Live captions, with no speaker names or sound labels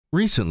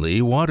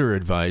Recently, water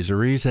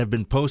advisories have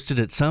been posted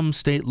at some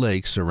state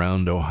lakes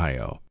around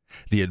Ohio.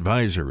 The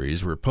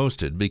advisories were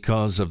posted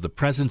because of the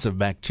presence of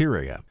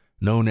bacteria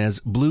known as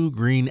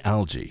blue-green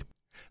algae.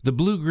 The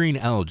blue-green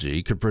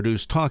algae could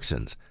produce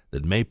toxins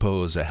that may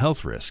pose a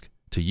health risk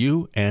to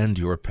you and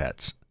your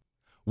pets.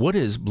 What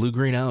is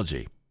blue-green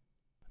algae?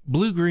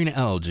 Blue-green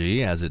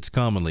algae, as it's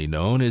commonly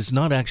known, is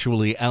not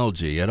actually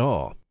algae at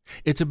all.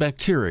 It's a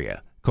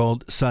bacteria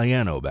called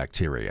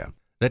cyanobacteria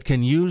that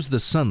can use the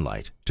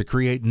sunlight to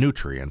create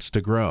nutrients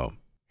to grow.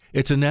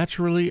 It's a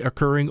naturally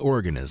occurring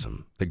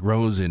organism that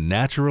grows in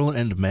natural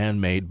and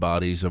man-made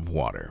bodies of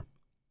water.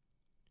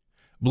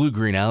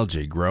 Blue-green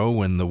algae grow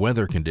when the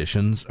weather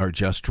conditions are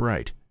just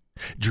right.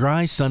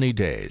 Dry, sunny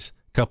days,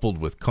 coupled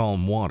with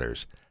calm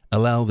waters,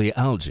 allow the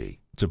algae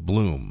to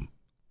bloom.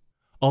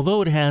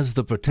 Although it has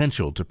the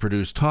potential to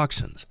produce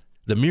toxins,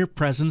 the mere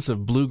presence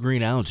of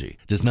blue-green algae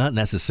does not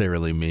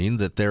necessarily mean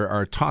that there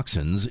are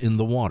toxins in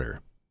the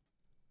water.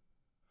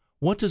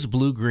 What does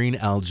blue-green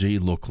algae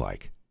look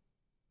like?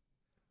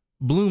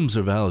 Blooms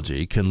of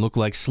algae can look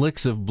like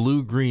slicks of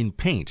blue-green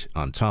paint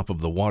on top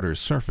of the water's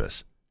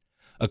surface.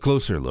 A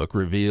closer look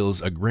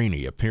reveals a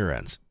grainy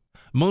appearance.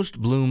 Most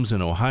blooms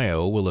in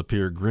Ohio will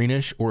appear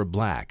greenish or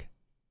black.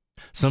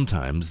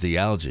 Sometimes the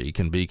algae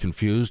can be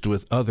confused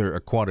with other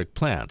aquatic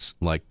plants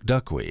like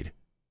duckweed.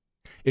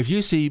 If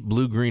you see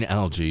blue-green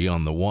algae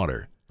on the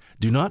water,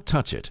 do not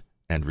touch it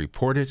and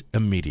report it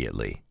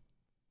immediately.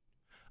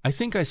 I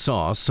think I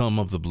saw some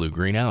of the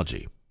blue-green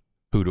algae.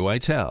 Who do I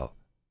tell?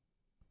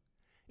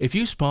 If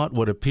you spot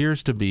what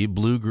appears to be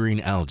blue-green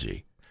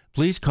algae,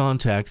 please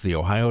contact the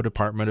Ohio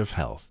Department of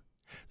Health,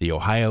 the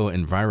Ohio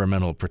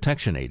Environmental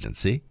Protection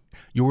Agency,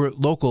 your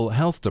local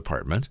health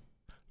department,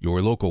 your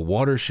local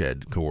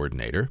watershed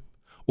coordinator,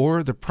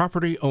 or the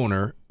property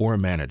owner or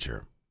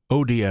manager,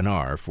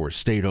 ODNR for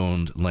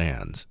state-owned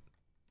lands.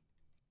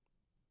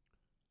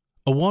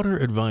 A water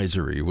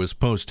advisory was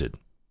posted.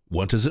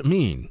 What does it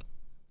mean?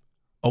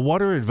 A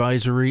water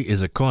advisory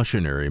is a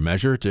cautionary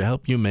measure to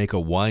help you make a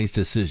wise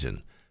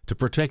decision to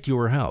protect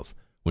your health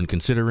when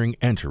considering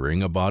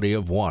entering a body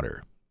of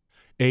water.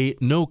 A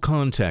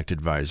no-contact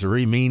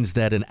advisory means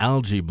that an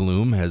algae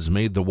bloom has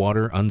made the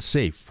water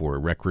unsafe for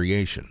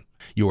recreation.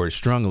 You are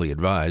strongly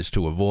advised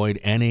to avoid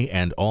any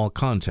and all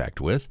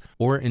contact with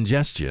or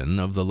ingestion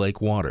of the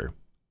lake water.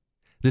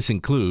 This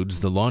includes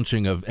the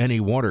launching of any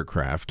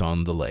watercraft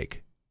on the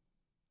lake.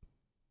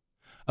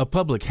 A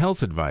public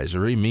health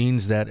advisory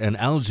means that an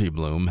algae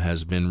bloom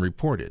has been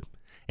reported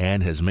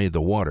and has made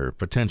the water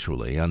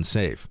potentially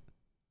unsafe.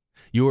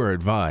 You are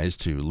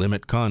advised to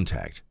limit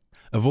contact,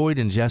 avoid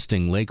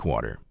ingesting lake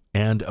water,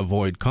 and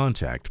avoid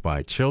contact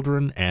by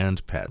children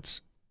and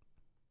pets.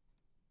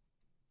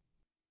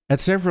 At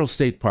several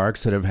state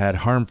parks that have had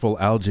harmful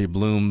algae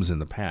blooms in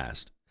the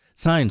past,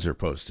 signs are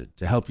posted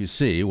to help you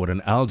see what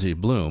an algae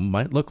bloom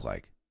might look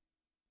like.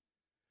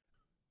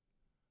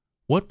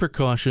 What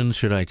precautions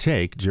should I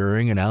take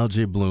during an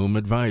algae bloom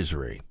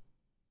advisory?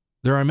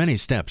 There are many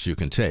steps you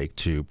can take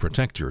to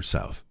protect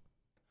yourself.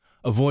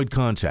 Avoid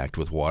contact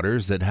with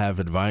waters that have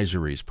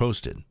advisories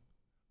posted.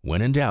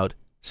 When in doubt,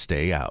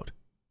 stay out.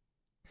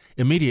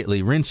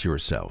 Immediately rinse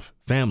yourself,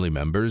 family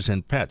members,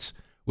 and pets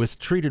with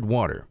treated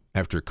water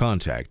after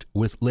contact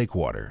with lake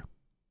water.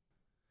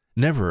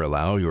 Never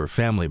allow your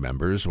family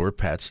members or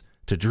pets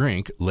to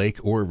drink lake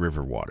or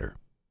river water.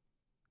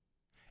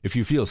 If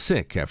you feel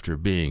sick after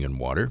being in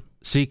water,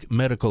 seek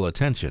medical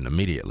attention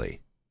immediately.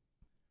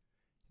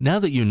 Now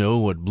that you know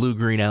what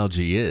blue-green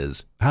algae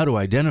is, how to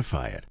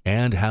identify it,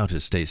 and how to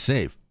stay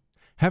safe,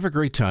 have a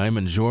great time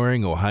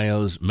enjoying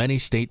Ohio's many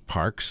state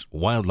parks,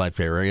 wildlife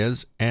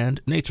areas, and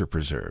nature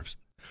preserves.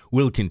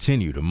 We'll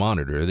continue to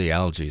monitor the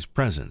algae's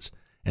presence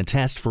and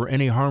test for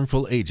any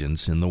harmful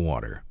agents in the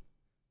water.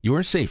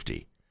 Your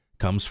safety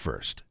comes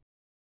first.